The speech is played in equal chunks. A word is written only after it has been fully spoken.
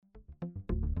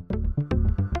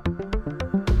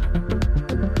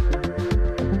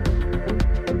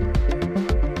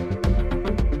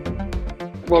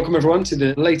Welcome everyone to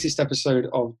the latest episode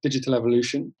of Digital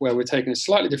Evolution, where we're taking a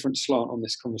slightly different slant on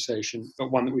this conversation, but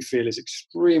one that we feel is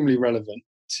extremely relevant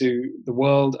to the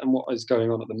world and what is going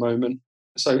on at the moment.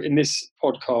 So in this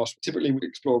podcast, typically we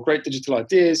explore great digital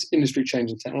ideas, industry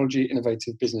change and technology,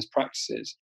 innovative business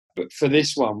practices. But for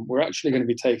this one, we're actually going to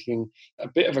be taking a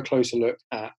bit of a closer look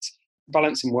at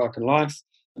balancing work and life,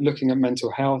 looking at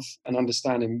mental health and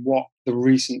understanding what the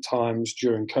recent times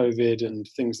during COVID and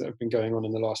things that have been going on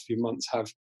in the last few months have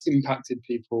impacted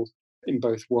people in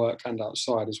both work and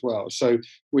outside as well. So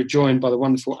we're joined by the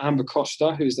wonderful Amber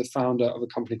Costa, who is the founder of a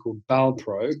company called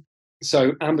Valpro.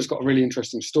 So Amber's got a really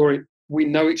interesting story. We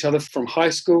know each other from high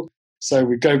school, so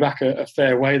we go back a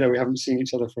fair way, though we haven't seen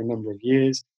each other for a number of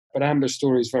years. But Amber's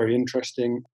story is very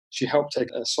interesting. She helped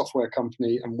take a software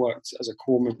company and worked as a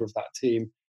core member of that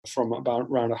team from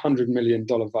around $100 million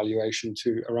valuation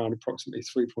to around approximately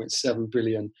 $3.7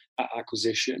 billion at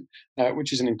acquisition,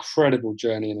 which is an incredible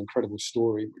journey and incredible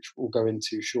story, which we'll go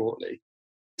into shortly.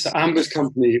 So Amber's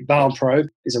company, Valpro,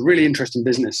 is a really interesting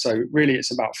business. So really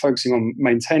it's about focusing on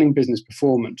maintaining business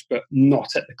performance, but not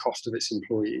at the cost of its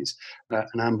employees.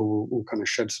 And Amber will kind of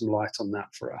shed some light on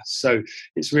that for us. So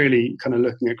it's really kind of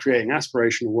looking at creating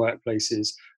aspirational workplaces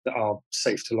that are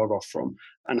safe to log off from.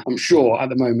 And I'm sure at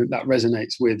the moment that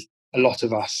resonates with a lot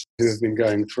of us who have been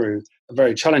going through a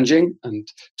very challenging and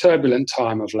turbulent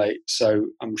time of late. So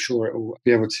I'm sure it will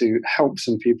be able to help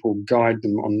some people, guide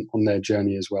them on their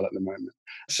journey as well at the moment.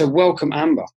 So welcome,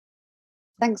 Amber.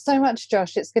 Thanks so much,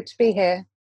 Josh. It's good to be here.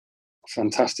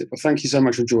 Fantastic. Well, thank you so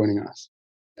much for joining us.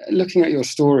 Looking at your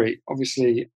story,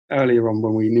 obviously earlier on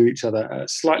when we knew each other,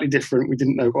 slightly different. We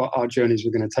didn't know what our journeys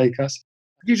were going to take us.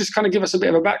 Could you just kind of give us a bit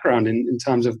of a background in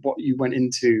terms of what you went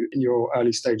into in your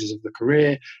early stages of the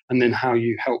career, and then how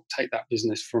you helped take that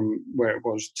business from where it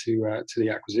was to the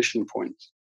acquisition point?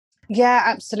 Yeah,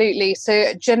 absolutely.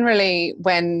 So generally,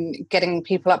 when getting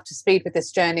people up to speed with this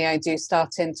journey, I do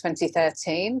start in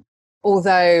 2013.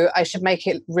 Although I should make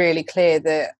it really clear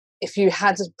that if you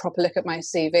had a proper look at my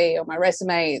CV or my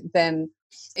resume, then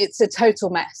it's a total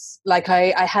mess. Like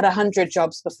I had 100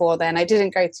 jobs before then. I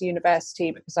didn't go to university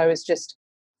because I was just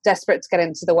desperate to get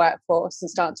into the workforce and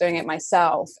start doing it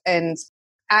myself, and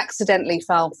accidentally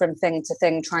fell from thing to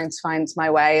thing trying to find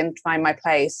my way and find my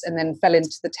place, and then fell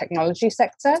into the technology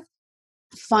sector,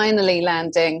 finally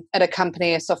landing at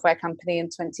a software company in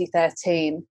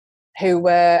 2013, who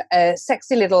were a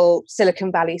sexy little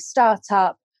Silicon Valley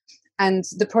startup. And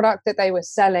the product that they were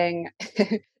selling,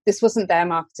 this wasn't their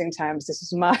marketing terms,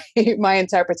 this was my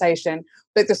interpretation,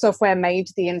 but the software made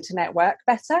the internet work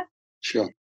better. Sure.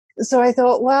 So I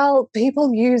thought, well,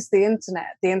 people use the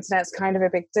internet. The internet's kind of a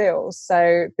big deal.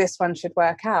 So this one should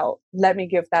work out. Let me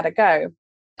give that a go.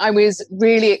 I was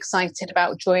really excited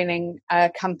about joining a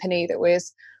company that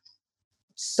was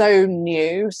so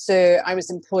new. So I was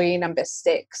employee number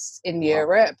 6 in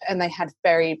Europe, and they had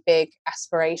very big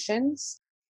aspirations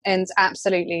and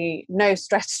absolutely no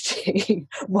strategy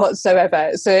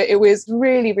whatsoever. So it was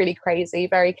really, really crazy,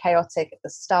 very chaotic at the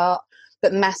start,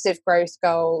 but massive growth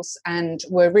goals. And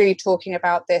we're really talking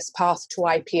about this path to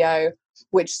IPO,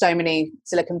 which so many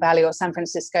Silicon Valley or San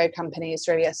Francisco companies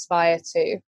really aspire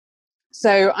to.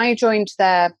 So I joined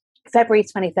there February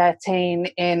 2013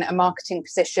 in a marketing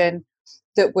position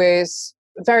that was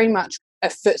very much a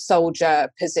foot soldier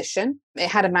position. It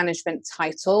had a management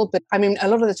title, but I mean, a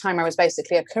lot of the time I was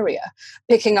basically a courier,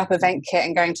 picking up event kit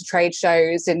and going to trade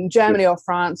shows in Germany or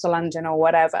France or London or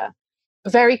whatever.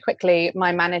 Very quickly,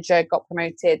 my manager got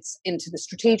promoted into the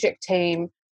strategic team,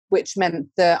 which meant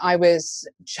that I was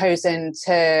chosen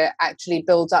to actually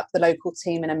build up the local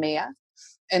team in EMEA.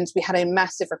 And we had a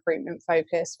massive recruitment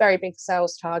focus, very big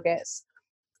sales targets,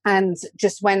 and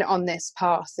just went on this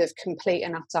path of complete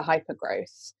and utter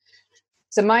hypergrowth.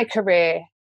 So my career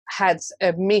had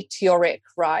a meteoric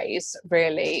rise,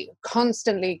 really,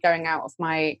 constantly going out of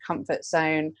my comfort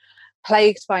zone,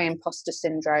 plagued by imposter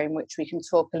syndrome, which we can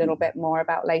talk a little bit more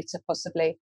about later,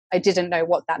 possibly. I didn't know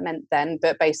what that meant then,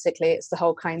 but basically it's the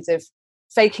whole kind of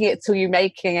faking it till you're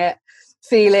making it,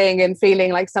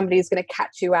 feeling like somebody's going to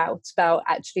catch you out about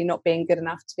actually not being good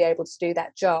enough to be able to do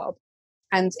that job.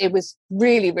 And it was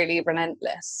really, really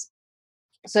relentless.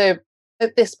 So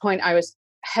at this point, I was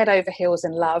head over heels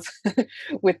in love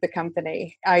with the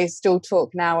company. I still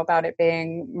talk now about it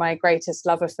being my greatest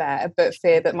love affair, but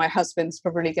fear that my husband's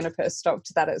probably going to put a stop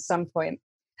to that at some point.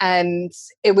 And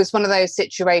it was one of those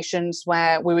situations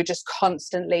where we were just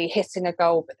constantly hitting a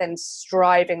goal, but then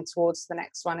striving towards the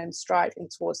next one and striving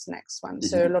towards the next one. Mm-hmm.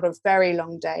 So a lot of very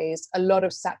long days, a lot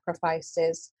of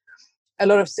sacrifices, a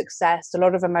lot of success, a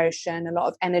lot of emotion, a lot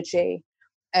of energy,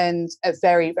 and a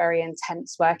very, very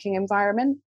intense working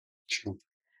environment. Sure.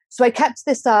 So I kept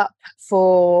this up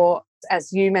for,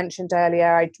 as you mentioned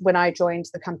earlier, when I joined,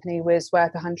 the company was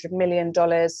worth $100 million.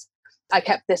 I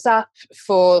kept this up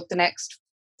for the next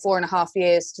 4.5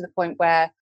 years, to the point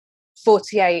where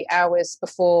 48 hours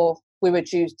before we were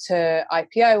due to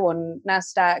IPO on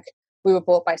NASDAQ, we were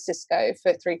bought by Cisco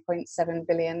for $3.7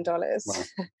 billion.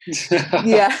 Wow.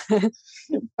 Yeah.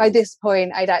 By this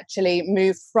point, I'd actually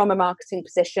moved from a marketing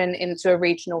position into a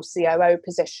regional COO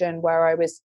position, where I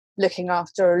was looking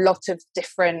after a lot of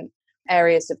different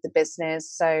areas of the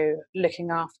business. So looking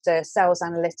after sales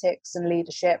analytics and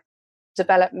leadership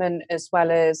development, as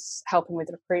well as helping with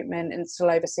recruitment, and still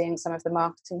overseeing some of the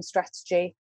marketing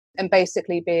strategy, and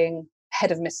basically being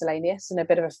head of miscellaneous and a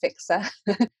bit of a fixer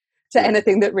to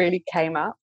anything that really came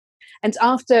up. And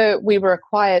after we were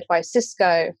acquired by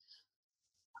Cisco,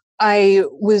 I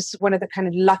was one of the kind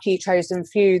of lucky chosen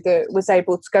few that was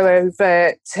able to go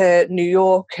over to New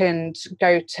York and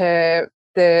go to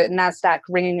the NASDAQ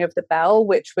ringing of the bell,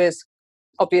 which was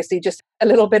obviously just a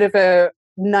little bit of a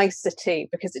nicety,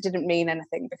 because it didn't mean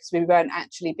anything, because we weren't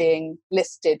actually being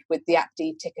listed with the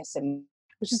APD ticker symbol,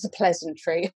 which is a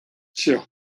pleasantry. Sure.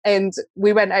 And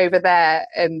we went over there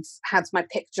and had my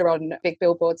picture on big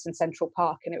billboards in Central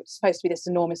Park, and it was supposed to be this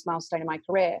enormous milestone in my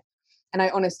career. And I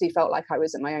honestly felt like I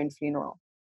was at my own funeral.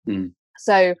 Mm.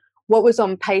 So what was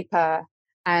on paper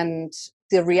and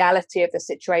the reality of the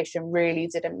situation really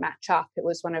didn't match up. It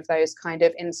was one of those kind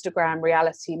of Instagram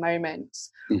reality moments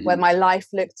where my life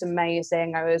looked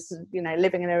amazing. I was,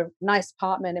 living in a nice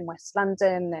apartment in West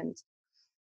London, and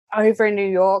over in New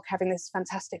York having this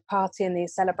fantastic party and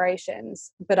these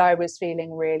celebrations, but I was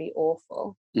feeling really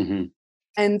awful.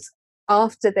 And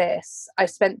after this, I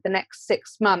spent the next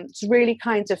 6 months really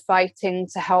kind of fighting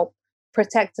to help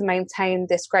protect and maintain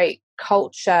this great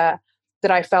culture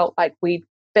that I felt like we'd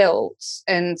built,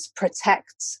 and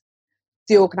protect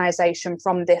the organization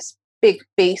from this big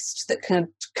beast that could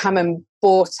come and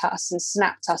bought us and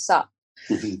snapped us up,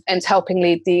 and helping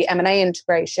lead the M&A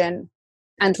integration,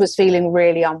 and was feeling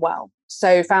really unwell.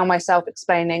 So found myself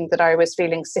explaining that I was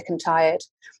feeling sick and tired,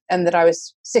 and that I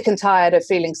was sick and tired of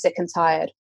feeling sick and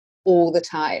tired all the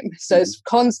time. So it's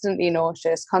constantly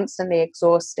nauseous, constantly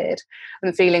exhausted,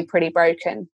 and feeling pretty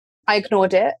broken. I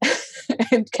ignored it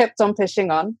and kept on pushing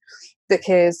on,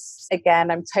 because again,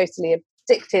 I'm totally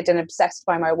addicted and obsessed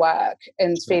by my work,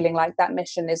 and feeling like that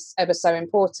mission is ever so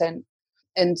important.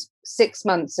 And 6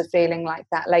 months of feeling like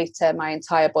that later, my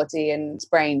entire body and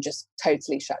brain just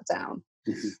totally shut down.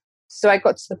 So I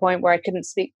got to the point where I couldn't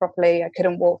speak properly. I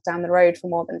couldn't walk down the road for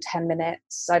more than 10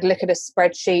 minutes. I'd look at a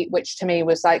spreadsheet, which to me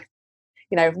was like,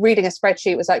 reading a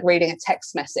spreadsheet was like reading a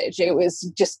text message. It was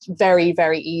just very,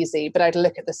 very easy. But I'd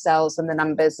look at the cells and the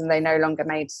numbers, and they no longer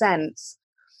made sense.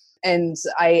 And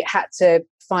I had to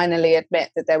finally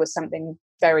admit that there was something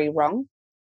very wrong.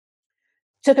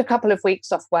 Took a couple of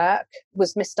weeks off work,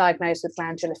 was misdiagnosed with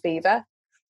glandular fever.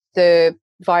 The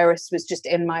virus was just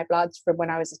in my blood from when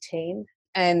I was a teen,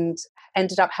 and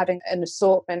ended up having an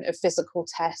assortment of physical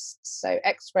tests. So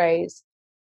x-rays,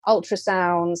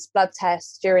 ultrasounds, blood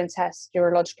tests, urine tests,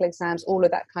 urological exams, all of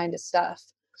that kind of stuff.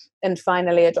 And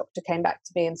finally, a doctor came back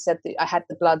to me and said that I had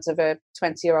the bloods of a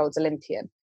 20-year-old Olympian.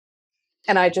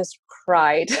 And I just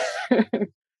cried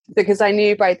because I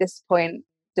knew by this point,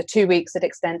 the 2 weeks had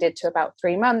extended to about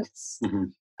 3 months.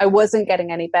 I wasn't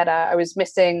getting any better. I was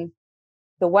missing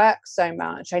the work so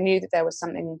much. I knew that there was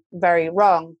something very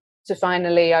wrong. So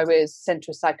finally, I was sent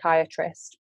to a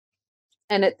psychiatrist.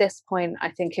 And at this point, I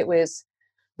think it was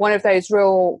one of those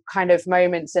real kind of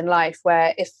moments in life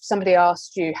where if somebody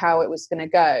asked you how it was going to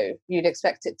go, you'd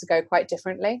expect it to go quite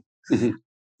differently.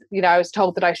 I was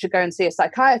told that I should go and see a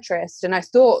psychiatrist, and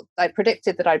I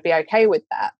predicted that I'd be okay with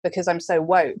that because I'm so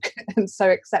woke and so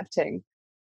accepting.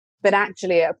 But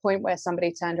actually, at a point where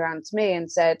somebody turned around to me and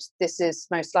said, this is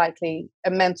most likely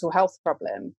a mental health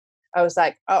problem, I was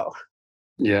like, oh,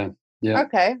 yeah,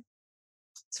 okay.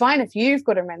 It's fine if you've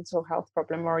got a mental health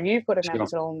problem or you've got a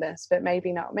mental illness, but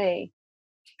maybe not me.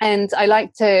 And I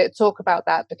like to talk about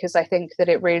that because I think that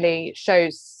it really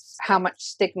shows how much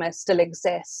stigma still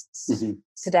exists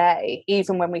today,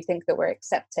 even when we think that we're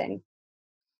accepting.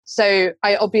 So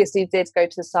I obviously did go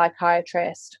to the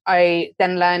psychiatrist. I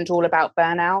then learned all about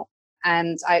burnout,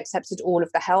 and I accepted all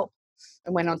of the help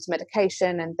and went on to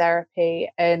medication and therapy,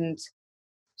 and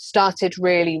started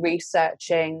really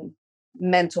researching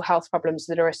mental health problems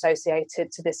that are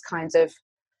associated to this kind of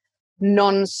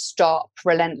non-stop,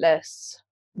 relentless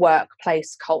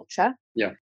workplace culture.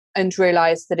 And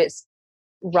realized that it's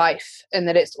rife and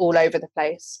that it's all over the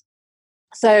place.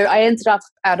 So I ended up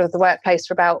out of the workplace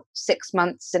for about 6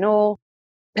 months in all,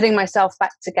 putting myself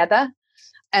back together.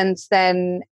 And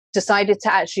then decided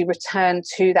to actually return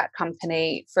to that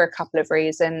company for a couple of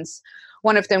reasons.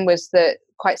 One of them was that,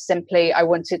 quite simply, I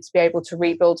wanted to be able to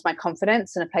rebuild my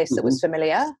confidence in a place that was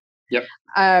familiar. Yep.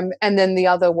 And then the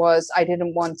other was, I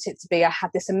didn't want it to be, I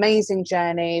had this amazing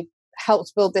journey,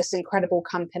 helped build this incredible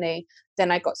company,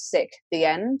 then I got sick at the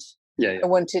end. I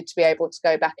wanted to be able to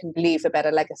go back and leave a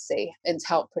better legacy and to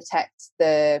help protect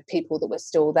the people that were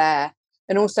still there,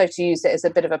 and also to use it as a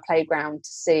bit of a playground to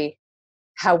see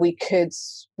how we could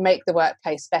make the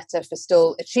workplace better for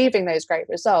still achieving those great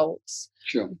results,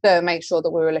 but make sure that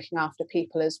we were looking after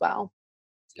people as well.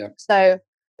 So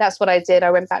that's what I did. I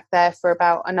went back there for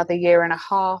about another year and a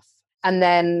half, and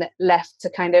then left to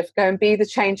kind of go and be the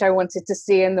change I wanted to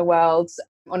see in the world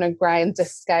on a grander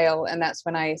scale. And that's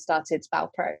when I started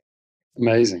Valpro.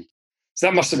 Amazing. So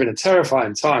that must have been a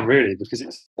terrifying time, really, because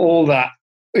it's all that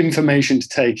information to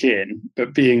take in,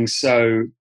 but being so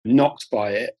knocked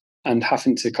by it and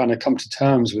having to kind of come to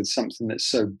terms with something that's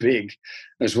so big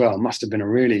as well must have been a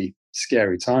really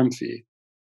scary time for you.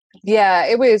 Yeah,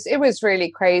 it was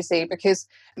really crazy, because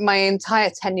my entire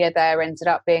tenure there ended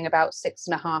up being about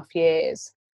 6.5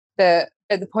 years. But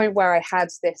at the point where I had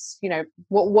this,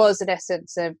 what was in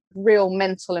essence a real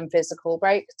mental and physical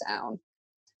breakdown,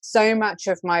 so much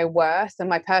of my worth and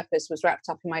my purpose was wrapped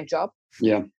up in my job.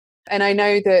 Yeah. And I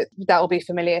know that will be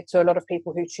familiar to a lot of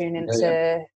people who tune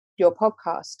into your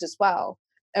podcast as well.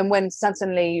 And when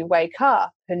suddenly you wake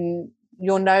up and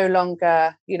you're no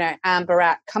longer, Amber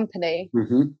at company,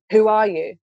 who are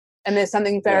you? And there's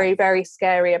something very, very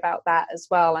scary about that as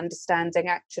well. Understanding,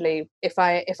 actually, if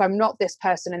I'm not this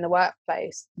person in the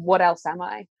workplace, what else am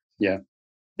I? Yeah.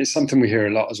 It's something we hear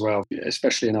a lot as well,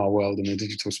 especially in our world in the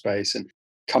digital space, and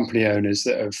company owners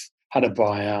that have had a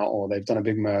buyout, or they've done a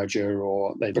big merger,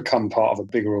 or they've become part of a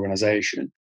bigger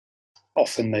organization.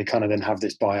 Often they kind of then have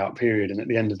this buyout period, and at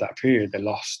the end of that period,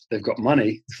 they've got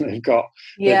money, they've got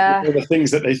all the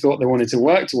things that they thought they wanted to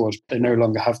work towards. They no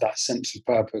longer have that sense of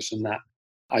purpose and that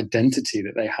identity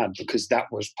that they had, because that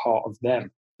was part of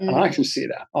them. And I can see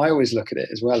that. I always look at it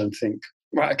as well and think,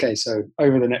 right, okay, so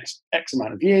over the next X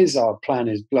amount of years, our plan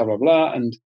is blah, blah, blah.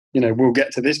 And, we'll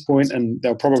get to this point and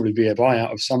there'll probably be a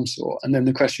buyout of some sort. And then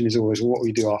the question is always, what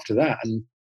we do after that? And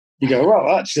you go,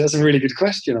 well, actually, that's a really good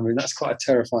question. I mean, that's quite a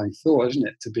terrifying thought, isn't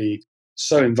it? To be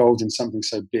so involved in something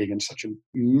so big and such a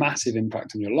massive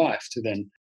impact on your life, to then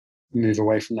move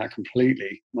away from that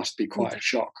completely must be quite a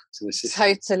shock to the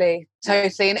system. Totally.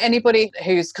 And anybody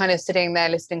who's kind of sitting there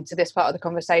listening to this part of the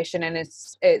conversation and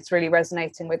it's really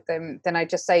resonating with them, then I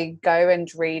just say go and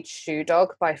read Shoe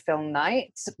Dog by Phil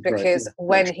Knight, because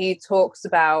when he talks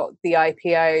about the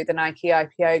IPO, the Nike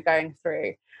IPO going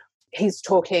through, he's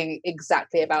talking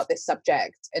exactly about this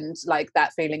subject, and like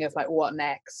that feeling of like, what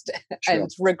next? And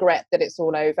regret that it's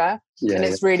all over. And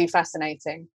it's really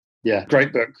fascinating. Yeah,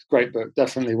 great book.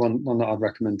 Definitely one that I'd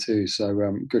recommend too. So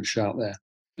good shout there.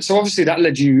 So obviously that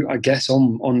led you, I guess,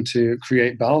 on to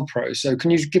create Valpro. So can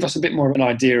you give us a bit more of an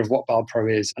idea of what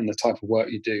Valpro is and the type of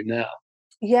work you do now?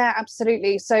 Yeah,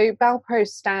 absolutely. So Valpro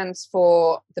stands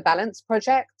for the Balance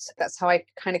Project. That's how I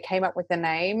kind of came up with the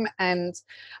name. And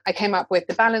I came up with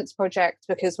the Balance Project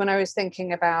because when I was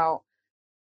thinking about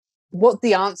what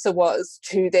the answer was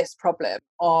to this problem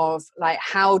of like,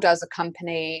 how does a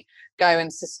company go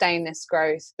and sustain this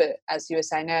growth, but as you were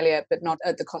saying earlier, but not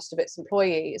at the cost of its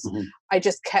employees, I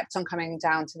just kept on coming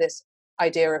down to this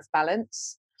idea of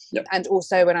balance. And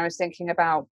also when I was thinking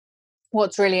about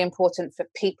what's really important for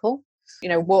people,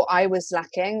 what I was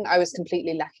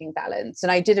completely lacking balance,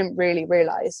 and I didn't really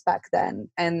realize back then,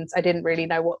 and I didn't really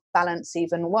know what balance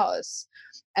even was.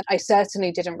 And I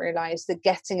certainly didn't realize that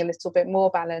getting a little bit more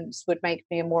balance would make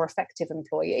me a more effective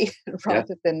employee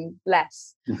rather than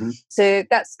less. So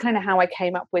that's kind of how I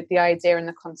came up with the idea and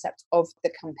the concept of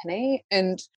the company.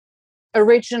 And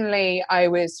originally I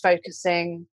was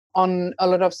focusing on a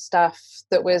lot of stuff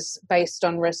that was based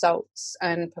on results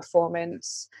and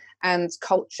performance and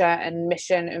culture and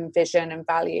mission and vision and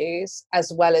values,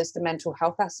 as well as the mental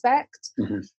health aspect.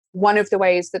 One of the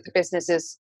ways that the business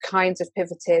is kind of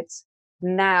pivoted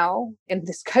now in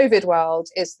this COVID world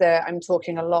is that I'm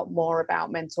talking a lot more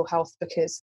about mental health,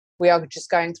 because we are just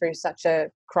going through such a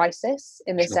crisis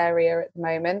in this area at the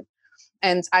moment.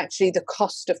 And actually the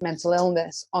cost of mental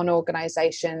illness on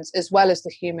organizations, as well as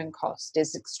the human cost,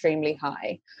 is extremely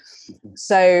high.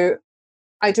 So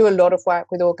I do a lot of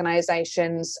work with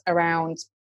organizations around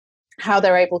how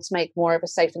they're able to make more of a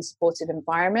safe and supportive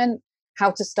environment,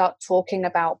 how to start talking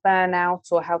about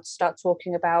burnout, or how to start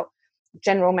talking about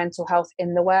general mental health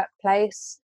in the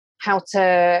workplace, how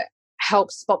to help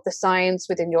spot the signs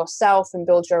within yourself and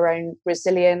build your own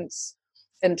resilience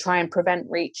and try and prevent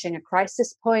reaching a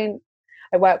crisis point.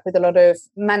 I work with a lot of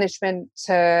management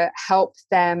to help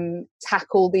them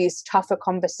tackle these tougher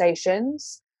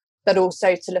conversations, but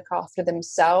also to look after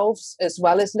themselves as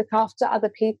well as look after other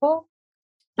people.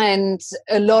 And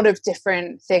a lot of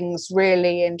different things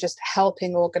really in just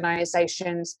helping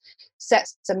organizations set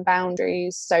some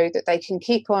boundaries so that they can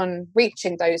keep on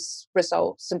reaching those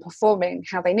results and performing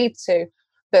how they need to,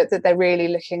 but that they're really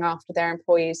looking after their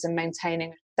employees and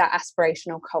maintaining that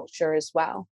aspirational culture as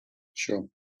well. Sure.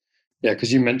 Yeah,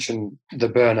 because you mentioned the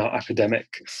burnout epidemic,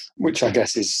 which I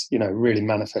guess is, really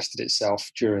manifested itself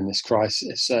during this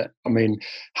crisis. I mean,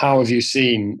 how have you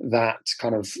seen that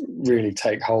kind of really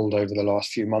take hold over the last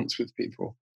few months with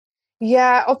people?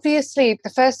 Yeah, obviously,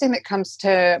 the first thing that comes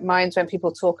to mind when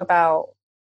people talk about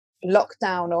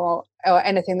lockdown or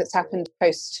anything that's happened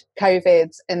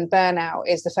post-COVID and burnout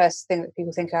is the first thing that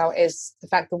people think about is the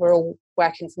fact that we're all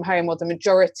working from home, or the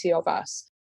majority of us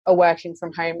are working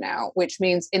from home now, which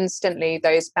means instantly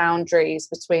those boundaries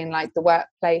between like the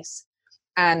workplace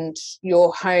and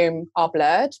your home are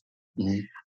blurred. Mm-hmm.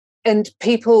 And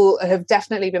people have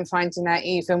definitely been finding that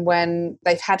even when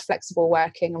they've had flexible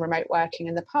working and remote working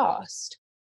in the past,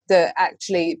 that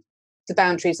actually the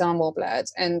boundaries are more blurred,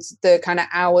 and the kind of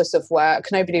hours of work,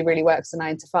 nobody really works a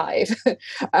 9 to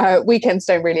 5. Weekends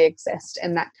don't really exist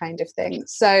and that kind of thing.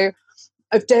 So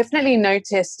I've definitely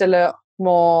noticed a lot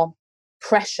more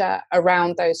pressure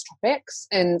around those topics,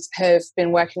 and have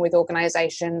been working with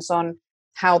organizations on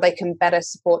how they can better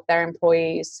support their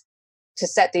employees to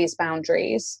set these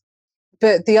boundaries.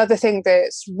 But the other thing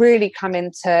that's really come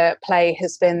into play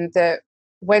has been that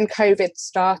when COVID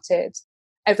started,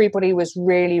 everybody was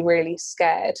really, really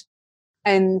scared.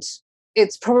 And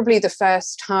it's probably the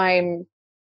first time,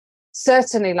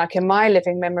 certainly like in my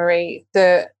living memory,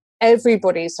 that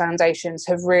everybody's foundations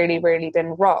have really, really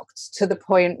been rocked to the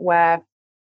point where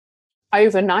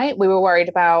overnight we were worried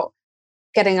about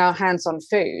getting our hands on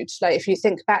food. Like if you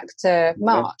think back to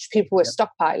March, people were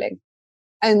stockpiling.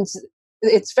 And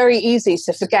it's very easy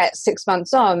to forget 6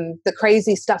 months on the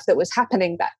crazy stuff that was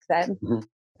happening back then. Mm-hmm.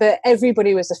 But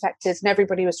everybody was affected and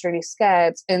everybody was really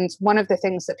scared. And one of the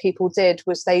things that people did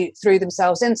was they threw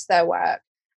themselves into their work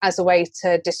as a way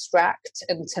to distract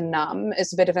and to numb,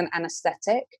 as a bit of an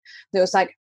anesthetic. It was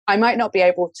like, I might not be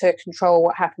able to control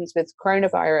what happens with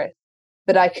coronavirus,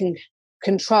 but I can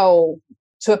control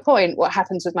to a point what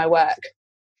happens with my work.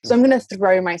 So I'm going to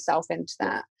throw myself into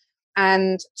that.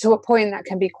 And to a point that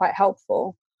can be quite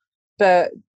helpful.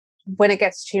 But when it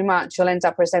gets too much, you'll end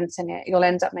up resenting it. You'll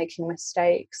end up making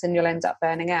mistakes and you'll end up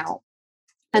burning out.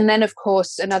 And then, of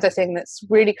course, another thing that's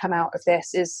really come out of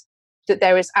this is that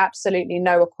there is absolutely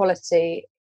no equality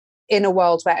in a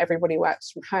world where everybody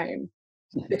works from home.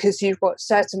 Because you've got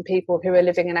certain people who are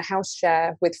living in a house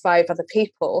share with 5 other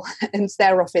people, and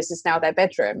their office is now their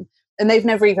bedroom. And they've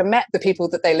never even met the people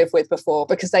that they live with before,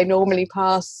 because they normally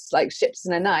pass like ships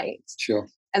in a night. Sure.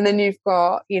 And then you've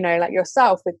got, like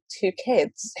yourself with 2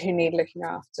 kids who need looking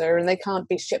after, and they can't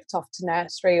be shipped off to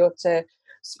nursery or to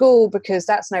school because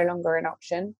that's no longer an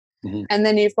option. Mm-hmm. And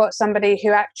then you've got somebody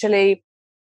who actually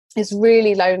is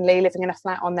really lonely, living in a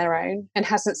flat on their own and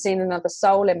hasn't seen another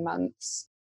soul in months.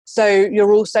 So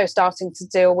you're also starting to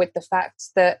deal with the fact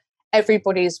that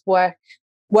everybody's work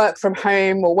from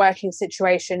home or working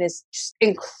situation is just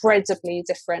incredibly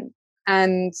different.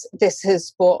 And this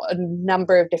has brought a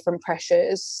number of different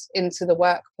pressures into the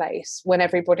workplace when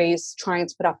everybody's trying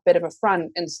to put up a bit of a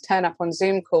front and turn up on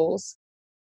Zoom calls,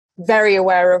 very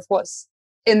aware of what's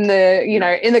in the,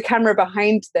 in the camera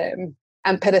behind them,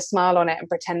 and put a smile on it and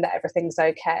pretend that everything's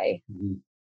okay. Mm-hmm.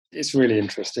 It's really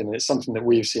interesting. It's something that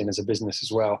we've seen as a business as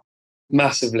well.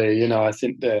 Massively, I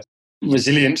think the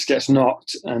resilience gets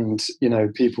knocked, and,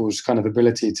 people's kind of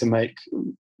ability to make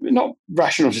not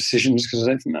rational decisions, because I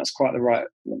don't think that's quite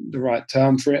the right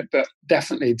term for it, but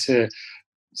definitely to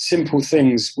simple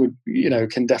things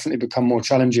can definitely become more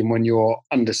challenging when you're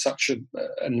under such an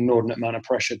inordinate amount of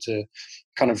pressure to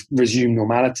kind of resume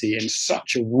normality in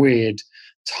such a weird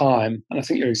time. And I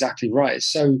think you're exactly right.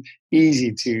 It's so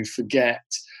easy to forget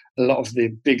a lot of the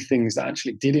big things that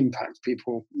actually did impact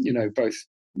people, both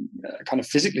kind of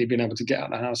physically being able to get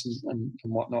out of the house and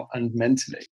whatnot, and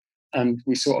mentally. And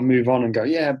we sort of move on and go,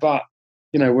 yeah, but,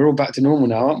 we're all back to normal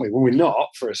now, aren't we? Well, we're not,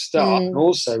 for a start. And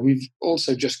also, we've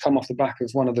also just come off the back of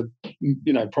one of the,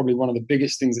 probably one of the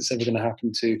biggest things that's ever going to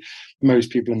happen to most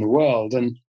people in the world.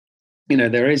 And,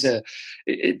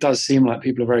 it does seem like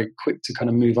people are very quick to kind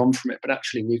of move on from it, but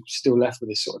actually we're still left with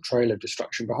this sort of trail of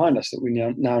destruction behind us that we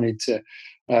now need to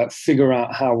figure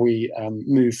out how we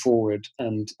move forward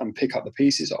and pick up the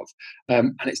pieces of.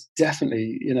 And it's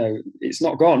definitely, it's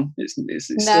not gone. It's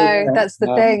no, that's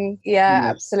the thing. Yeah,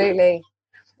 absolutely.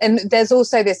 And there's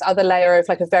also this other layer of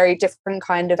like a very different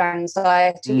kind of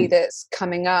anxiety that's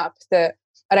coming up that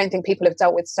I don't think people have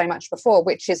dealt with so much before,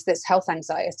 which is this health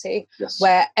anxiety,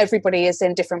 where everybody is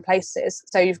in different places.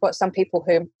 So you've got some people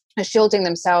who are shielding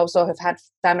themselves or have had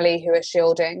family who are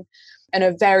shielding and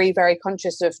are very, very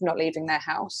conscious of not leaving their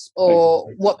house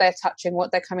or what they're touching,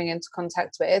 what they're coming into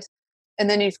contact with. And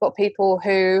then you've got people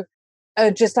who are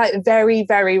just like very,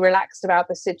 very relaxed about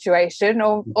the situation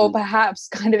or perhaps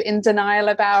kind of in denial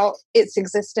about its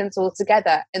existence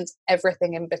altogether and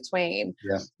everything in between,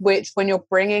 which when you're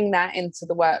bringing that into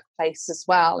the workplace as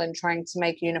well and trying to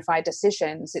make unified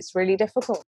decisions, it's really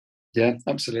difficult. Yeah,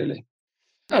 absolutely.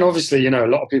 And obviously, a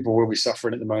lot of people will be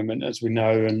suffering at the moment, as we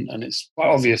know, and it's quite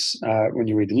obvious when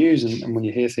you read the news and when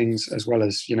you hear things, as well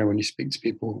as, when you speak to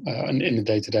people and in the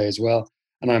day-to-day as well.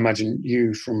 And I imagine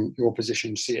you, from your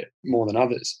position, see it more than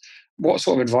others. What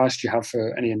sort of advice do you have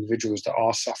for any individuals that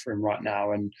are suffering right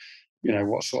now? And,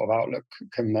 what sort of outlook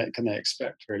can they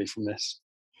expect really from this?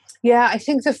 Yeah, I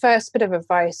think the first bit of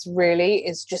advice really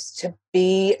is just to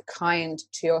be kind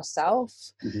to yourself.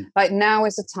 Like now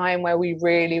is a time where we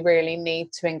really, really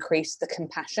need to increase the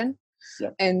compassion.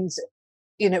 And,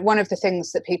 one of the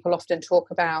things that people often talk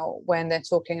about when they're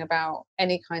talking about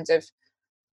any kind of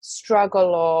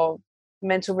struggle or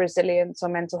mental resilience or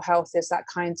mental health is that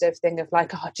kind of thing of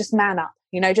like, oh, just man up,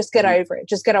 just get over it,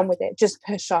 just get on with it, just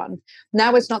push on.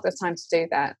 Now is not the time to do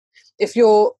that. If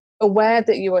you're aware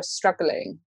that you are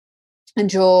struggling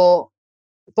and your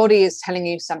body is telling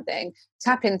you something,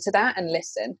 tap into that and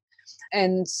listen.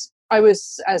 And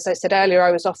as I said earlier,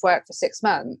 I was off work for 6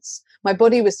 months. My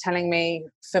body was telling me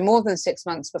for more than 6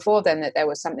 months before then that there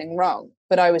was something wrong,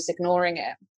 but I was ignoring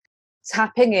it.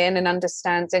 Tapping in and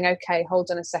understanding, okay, hold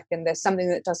on a second, there's something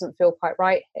that doesn't feel quite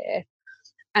right here.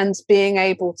 And being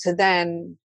able to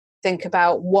then think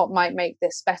about what might make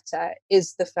this better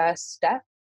is the first step.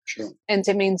 Sure. And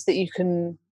it means that you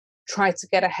can try to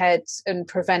get ahead and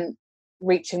prevent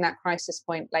reaching that crisis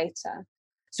point later.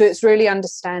 So it's really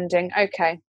understanding,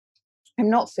 okay, I'm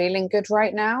not feeling good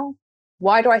right now.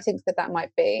 Why do I think that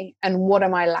might be? And what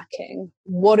am I lacking?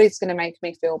 What is going to make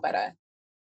me feel better?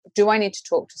 Do I need to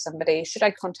talk to somebody? Should I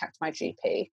contact my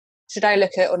GP? Should I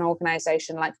look at an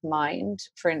organisation like Mind,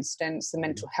 for instance, the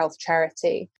mental health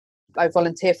charity? I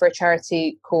volunteer for a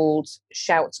charity called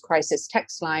Shout Crisis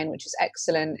Text Line, which is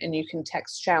excellent. And you can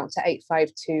text Shout to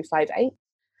 85258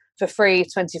 for free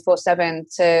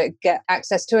 24/7 to get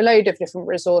access to a load of different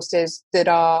resources that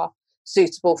are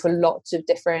suitable for lots of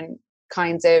different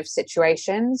kinds of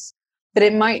situations. But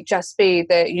it might just be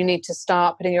that you need to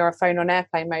start putting your phone on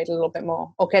airplane mode a little bit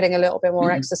more, or getting a little bit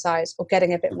more exercise, or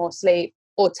getting a bit more sleep,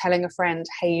 or telling a friend,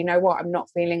 hey, you know what, I'm not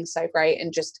feeling so great,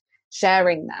 and just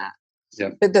sharing that.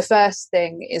 But the first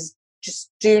thing is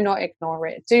just do not ignore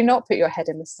it. Do not put your head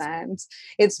in the sand.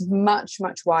 It's much,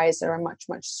 much wiser and much,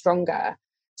 much stronger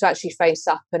to actually face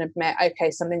up and admit,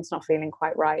 okay, something's not feeling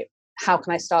quite right. How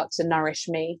can I start to nourish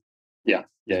me? Yeah.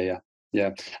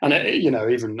 And,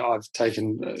 even I've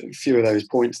taken a few of those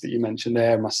points that you mentioned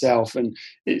there myself, and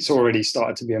it's already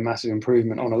started to be a massive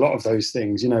improvement on a lot of those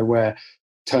things, where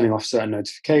turning off certain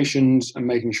notifications and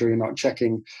making sure you're not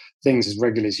checking things as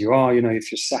regularly as you are.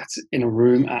 If you're sat in a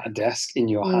room at a desk in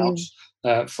your house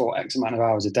for X amount of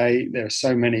hours a day, there are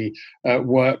so many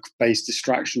work-based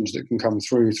distractions that can come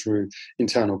through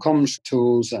internal comms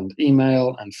tools and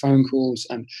email and phone calls.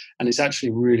 And it's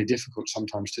actually really difficult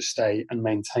sometimes to stay and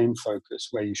maintain focus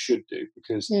where you should do,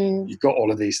 because you've got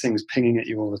all of these things pinging at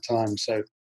you all the time. So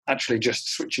actually just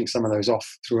switching some of those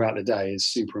off throughout the day is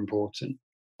super important.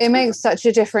 It makes such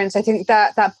a difference. I think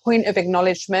that point of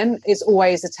acknowledgement is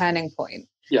always a turning point.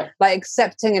 Like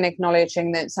accepting and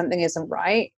acknowledging that something isn't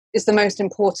right is the most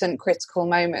important critical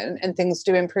moment, and things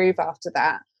do improve after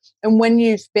that. And when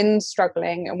you've been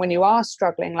struggling, and when you are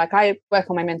struggling, like I work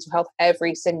on my mental health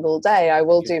every single day, I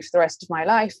will do for the rest of my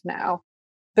life now.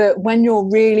 But when you're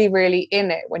really, really in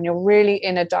it, when you're really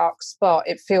in a dark spot,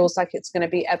 it feels like it's going to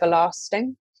be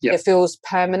everlasting. It feels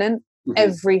permanent.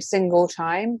 Every single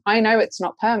time. I know it's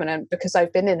not permanent because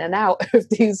I've been in and out of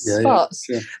these spots,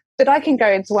 but I can go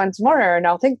into one tomorrow and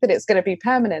I'll think that it's going to be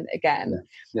permanent again.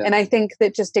 And I think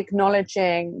that just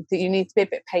acknowledging that you need to be a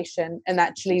bit patient and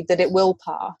actually that it will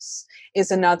pass is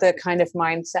another kind of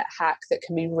mindset hack that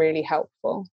can be really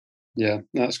helpful. Yeah,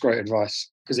 that's great advice,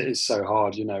 because it is so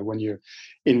hard, when you're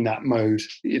in that mode,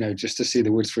 just to see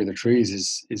the wood through the trees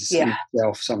is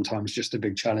itself sometimes just a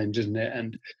big challenge, isn't it?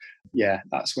 And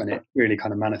that's when it really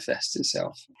kind of manifests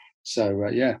itself. So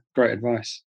great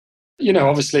advice.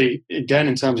 Obviously, again,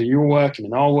 in terms of your work and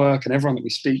in our work and everyone that we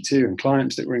speak to and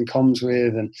clients that we're in comms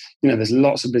with, and, there's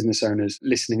lots of business owners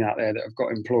listening out there that have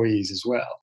got employees as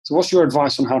well. So what's your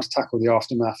advice on how to tackle the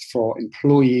aftermath for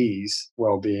employees'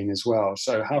 well-being as well?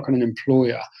 So how can an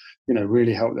employer,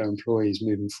 really help their employees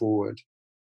moving forward?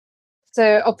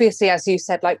 So obviously, as you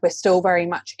said, like, we're still very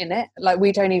much in it. Like,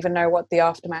 we don't even know what the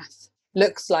aftermath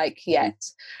looks like yet.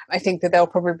 I think that there'll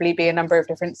probably be a number of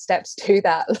different steps to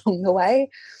that along the way.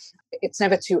 It's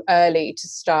never too early to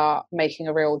start making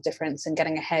a real difference and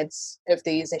getting ahead of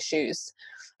these issues.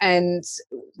 And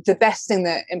the best thing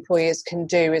that employers can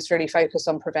do is really focus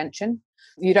on prevention.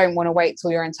 You don't want to wait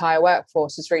till your entire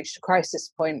workforce has reached a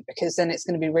crisis point, because then it's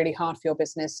going to be really hard for your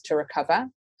business to recover.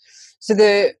 So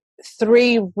the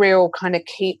three real kind of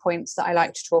key points that I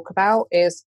like to talk about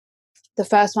is, the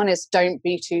first one is, don't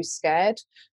be too scared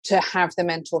to have the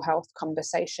mental health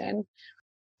conversation.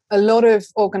 A lot of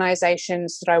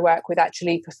organizations that I work with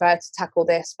actually prefer to tackle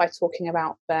this by talking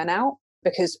about burnout,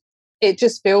 because it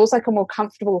just feels like a more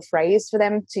comfortable phrase for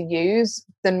them to use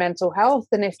than mental health.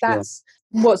 And if that's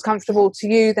what's comfortable to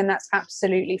you, then that's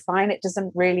absolutely fine. It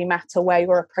doesn't really matter where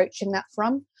you're approaching that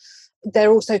from.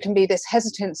 There also can be this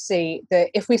hesitancy that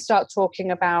if we start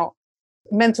talking about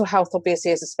mental health,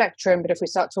 obviously as a spectrum, but if we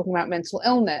start talking about mental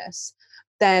illness,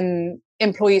 then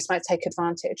employees might take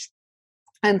advantage,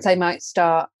 and they might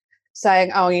start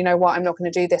saying, oh, you know what, I'm not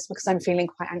going to do this because I'm feeling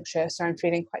quite anxious or I'm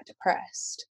feeling quite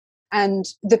depressed. And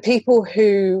the people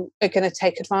who are going to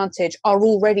take advantage are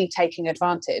already taking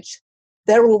advantage.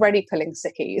 They're already pulling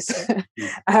sickies.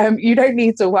 You don't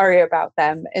need to worry about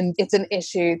them. And it's an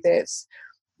issue that's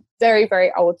very,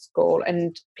 very old school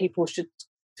and people should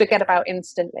forget about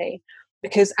instantly,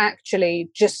 because actually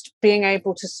just being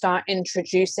able to start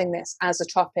introducing this as a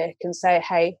topic and say,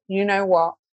 hey, you know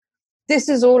what? This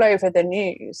is all over the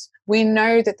news. We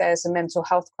know that there's a mental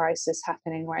health crisis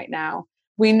happening right now.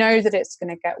 We know that it's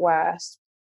going to get worse.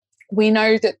 We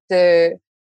know that the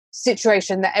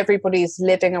situation that everybody's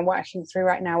living and working through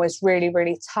right now is really,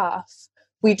 really tough.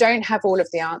 We don't have all of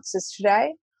the answers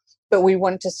today, but we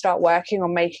want to start working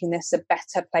on making this a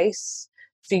better place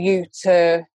for you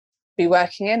to be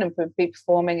working in and be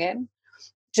performing in.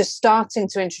 Just starting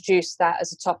to introduce that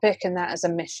as a topic and that as a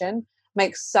mission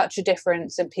makes such a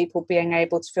difference in people being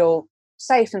able to feel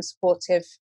safe and supportive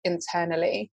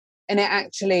internally. And it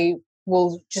actually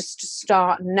will just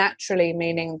start naturally,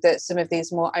 meaning that some of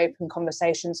these more open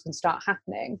conversations can start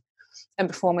happening and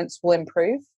performance will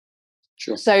improve.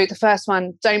 Sure. So the first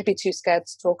one, don't be too scared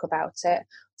to talk about it.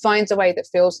 Find a way that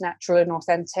feels natural and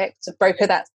authentic to broker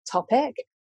that topic.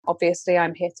 Obviously,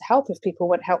 I'm here to help if people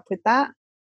want help with that.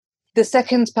 The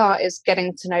second part is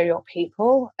getting to know your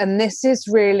people. And this is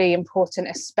really important,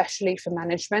 especially for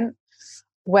management,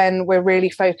 when we're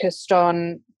really focused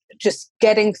on just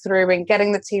getting through and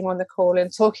getting the team on the call and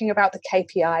talking about the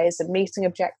KPIs and meeting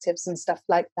objectives and stuff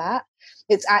like that.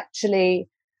 It's actually,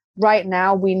 right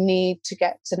now, we need to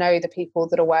get to know the people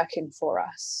that are working for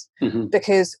us,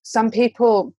 because some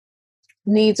people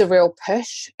need a real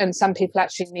push and some people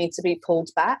actually need to be pulled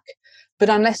back. But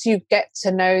unless you get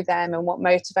to know them and what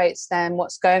motivates them,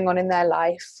 what's going on in their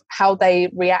life, how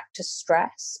they react to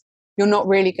stress, you're not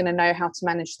really going to know how to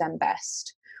manage them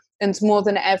best. And more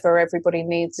than ever, everybody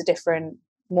needs a different,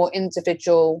 more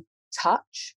individual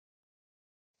touch.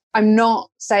 I'm not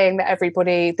saying that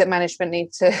that management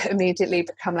needs to immediately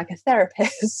become like a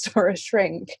therapist or a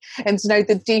shrink and to know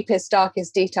the deepest,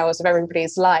 darkest details of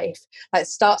everybody's life. Like,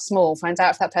 start small, find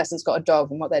out if that person's got a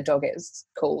dog and what their dog is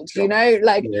called. Sure.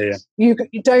 You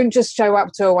don't just show up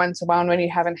to a one-to-one when you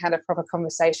haven't had a proper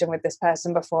conversation with this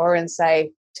person before and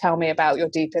say, tell me about your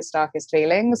deepest, darkest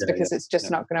feelings, because it's just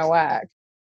not going to work.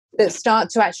 But start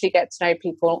to actually get to know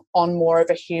people on more of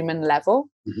a human level,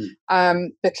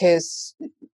 because,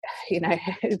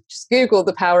 just Google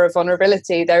the power of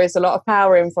vulnerability. There is a lot of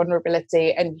power in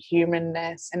vulnerability and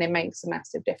humanness, and it makes a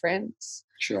massive difference.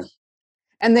 Sure.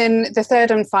 And then the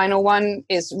third and final one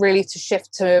is really to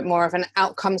shift to more of an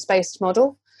outcomes-based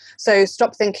model. So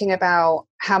stop thinking about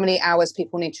how many hours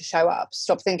people need to show up.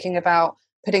 Stop thinking about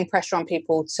putting pressure on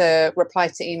people to reply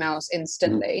to emails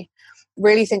instantly.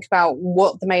 Really think about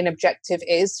what the main objective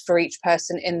is for each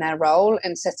person in their role,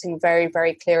 and setting very,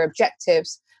 very clear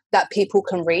objectives that people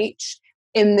can reach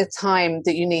in the time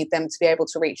that you need them to be able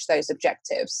to reach those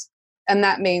objectives. And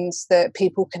that means that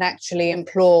people can actually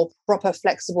employ proper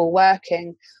flexible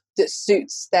working that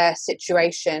suits their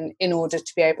situation in order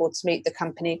to be able to meet the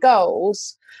company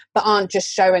goals, but aren't just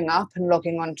showing up and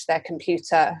logging onto their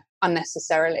computer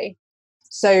unnecessarily.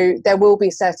 So there will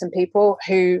be certain people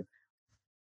who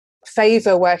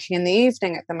favour working in the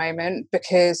evening at the moment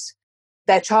because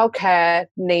their childcare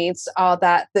needs are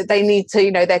that they need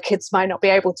to, their kids might not be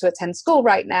able to attend school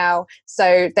right now,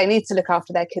 so they need to look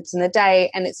after their kids in the day,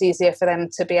 and it's easier for them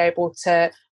to be able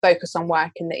to focus on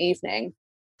work in the evening.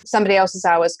 Somebody else's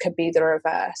hours could be the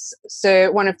reverse.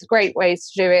 So one of the great ways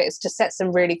to do it is to set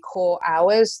some really core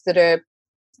hours that are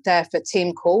there for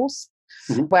team calls,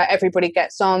 where everybody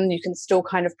gets on. You can still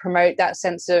kind of promote that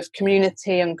sense of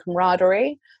community and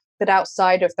camaraderie. But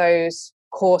outside of those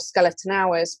core skeleton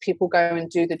hours, people go and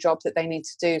do the job that they need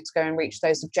to do to go and reach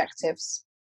those objectives.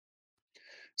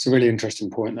 It's a really interesting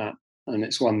point, that. And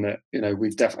it's one that,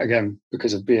 we've again,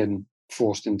 because of being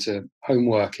forced into home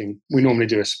working, we normally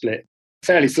do a split,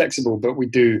 fairly flexible, but we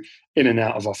do in and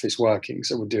out of office working.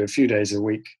 So we'll do a few days a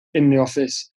week in the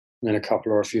office and then a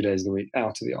couple or a few days of the week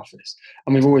out of the office.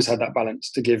 And we've always had that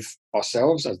balance to give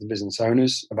ourselves as the business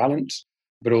owners a balance,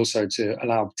 but also to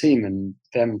allow the team and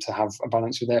them to have a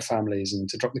balance with their families and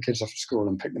to drop the kids off to school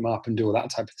and pick them up and do all that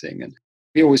type of thing. And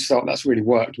we always felt that's really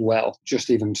worked well, just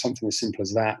even something as simple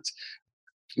as that.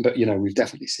 But, we've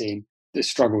definitely seen the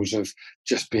struggles of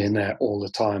just being there all the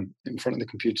time in front of the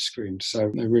computer screen. So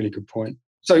a really good point.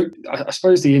 So I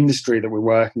suppose the industry that we're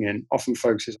working in often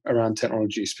focuses around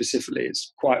technology specifically.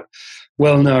 It's quite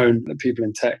well known that people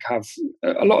in tech have,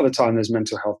 a lot of the time, there's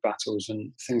mental health battles,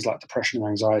 and things like depression and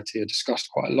anxiety are discussed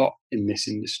quite a lot in this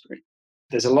industry.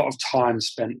 There's a lot of time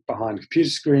spent behind computer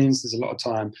screens. There's a lot of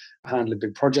time handling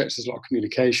big projects. There's a lot of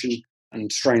communication and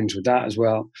strains with that as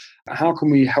well. How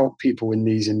can we help people in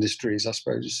these industries, I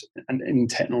suppose, and in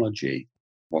technology?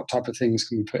 What type of things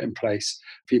can we put in place?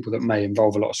 People that may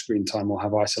involve a lot of screen time or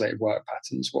have isolated work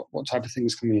patterns, what type of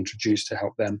things can we introduce to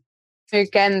help them?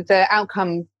 Again, the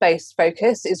outcome-based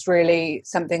focus is really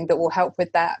something that will help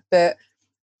with that. But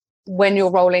when you're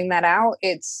rolling that out,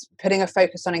 it's putting a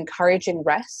focus on encouraging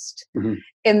rest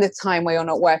in the time where you're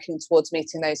not working towards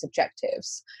meeting those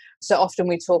objectives. So often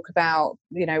we talk about,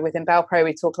 within Bellpro,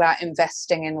 we talk about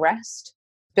investing in rest,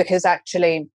 because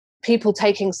actually people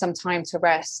taking some time to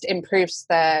rest improves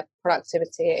their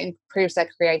productivity, it improves their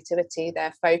creativity,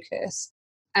 their focus.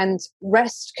 And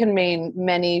rest can mean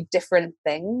many different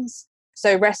things.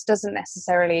 So rest doesn't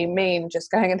necessarily mean just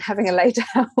going and having a lay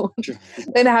down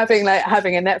and having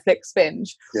a Netflix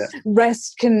binge. Yeah.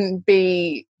 Rest can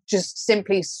be just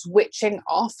simply switching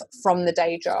off from the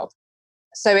day job.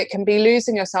 So it can be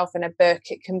losing yourself in a book.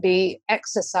 It can be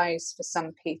exercise for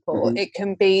some people. It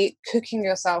can be cooking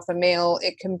yourself a meal.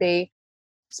 It can be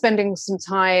spending some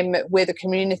time with a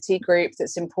community group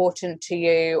that's important to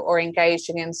you, or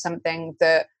engaging in something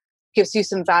that gives you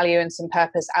some value and some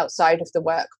purpose outside of the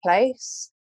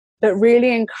workplace. But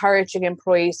really encouraging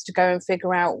employees to go and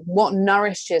figure out what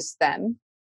nourishes them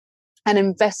and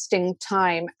investing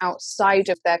time outside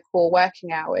of their core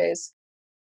working hours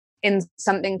in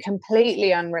something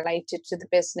completely unrelated to the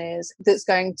business that's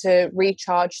going to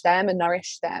recharge them and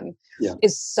nourish them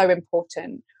is so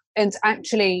important. And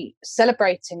actually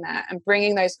celebrating that and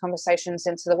bringing those conversations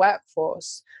into the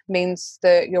workforce means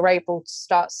that you're able to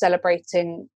start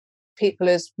celebrating people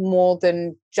as more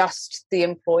than just the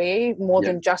employee, more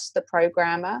than just the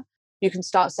programmer. You can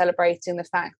start celebrating the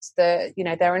fact that,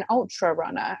 they're an ultra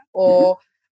runner, or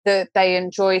that they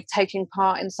enjoy taking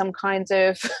part in some kind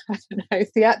of,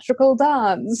 theatrical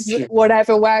dance,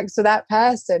 whatever works for that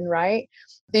person, right?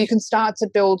 You can start to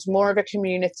build more of a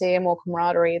community and more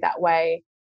camaraderie that way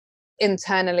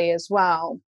internally as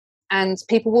well. And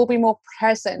people will be more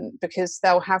present because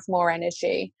they'll have more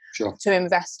energy to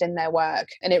invest in their work.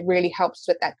 And it really helps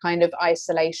with that kind of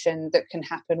isolation that can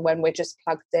happen when we're just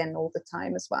plugged in all the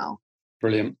time as well.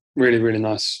 Brilliant. Really, really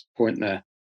nice point there.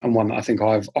 And one that I think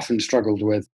I've often struggled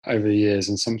with over the years,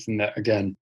 and something that,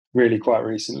 again, really quite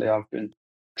recently I've been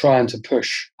trying to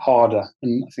push harder.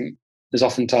 And I think there's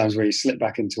often times where you slip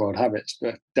back into old habits,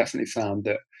 but definitely found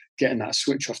that getting that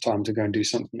switch off time to go and do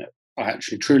something that I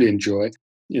actually truly enjoy,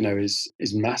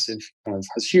 is massive, kind of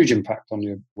has huge impact on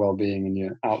your well-being and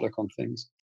your outlook on things.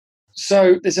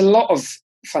 So there's a lot of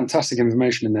fantastic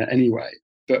information in there anyway,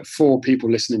 but for people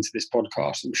listening to this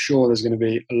podcast, I'm sure there's going to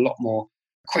be a lot more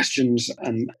questions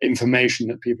and information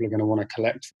that people are going to want to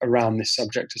collect around this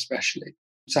subject especially.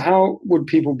 So how would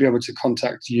people be able to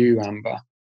contact you, Amber?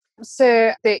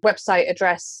 So the website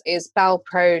address is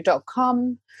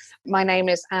bellpro.com. My name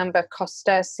is Amber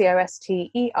Coster,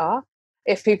 Coster.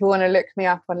 If people want to look me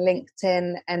up on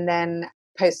LinkedIn, and then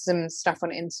post some stuff on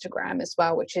Instagram as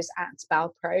well, which is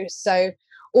 @bellpro. So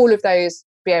all of those,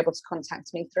 be able to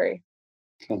contact me through.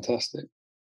 Fantastic.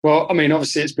 Well, I mean,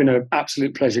 obviously it's been an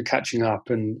absolute pleasure catching up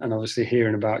and obviously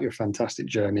hearing about your fantastic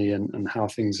journey and how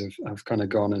things have kind of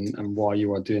gone and why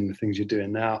you are doing the things you're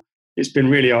doing now. It's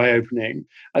been really eye-opening.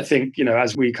 I think,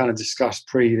 as we kind of discussed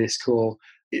pre this call,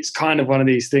 it's kind of one of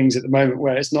these things at the moment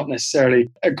where it's not necessarily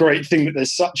a great thing that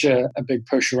there's such a big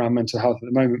push around mental health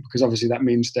at the moment, because obviously that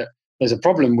means that there's a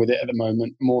problem with it at the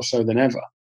moment, more so than ever.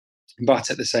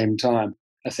 But at the same time,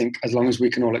 I think as long as we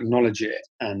can all acknowledge it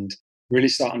and really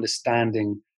start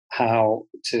understanding how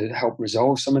to help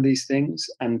resolve some of these things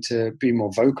and to be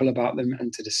more vocal about them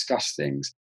and to discuss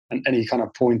things, and any kind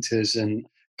of pointers and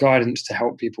guidance to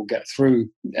help people get through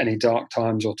any dark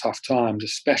times or tough times,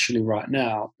 especially right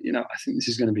now, I think this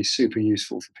is going to be super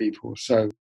useful for people. So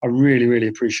I really, really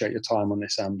appreciate your time on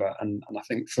this, Amber. And I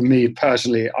think for me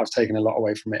personally, I've taken a lot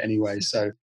away from it anyway.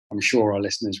 So I'm sure our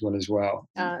listeners will as well.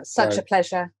 Such a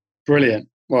pleasure. Brilliant.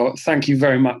 Well, thank you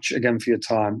very much again for your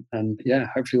time. And yeah,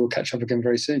 hopefully we'll catch up again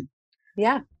very soon.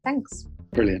 Yeah, thanks.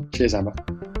 Brilliant. Cheers, Amber.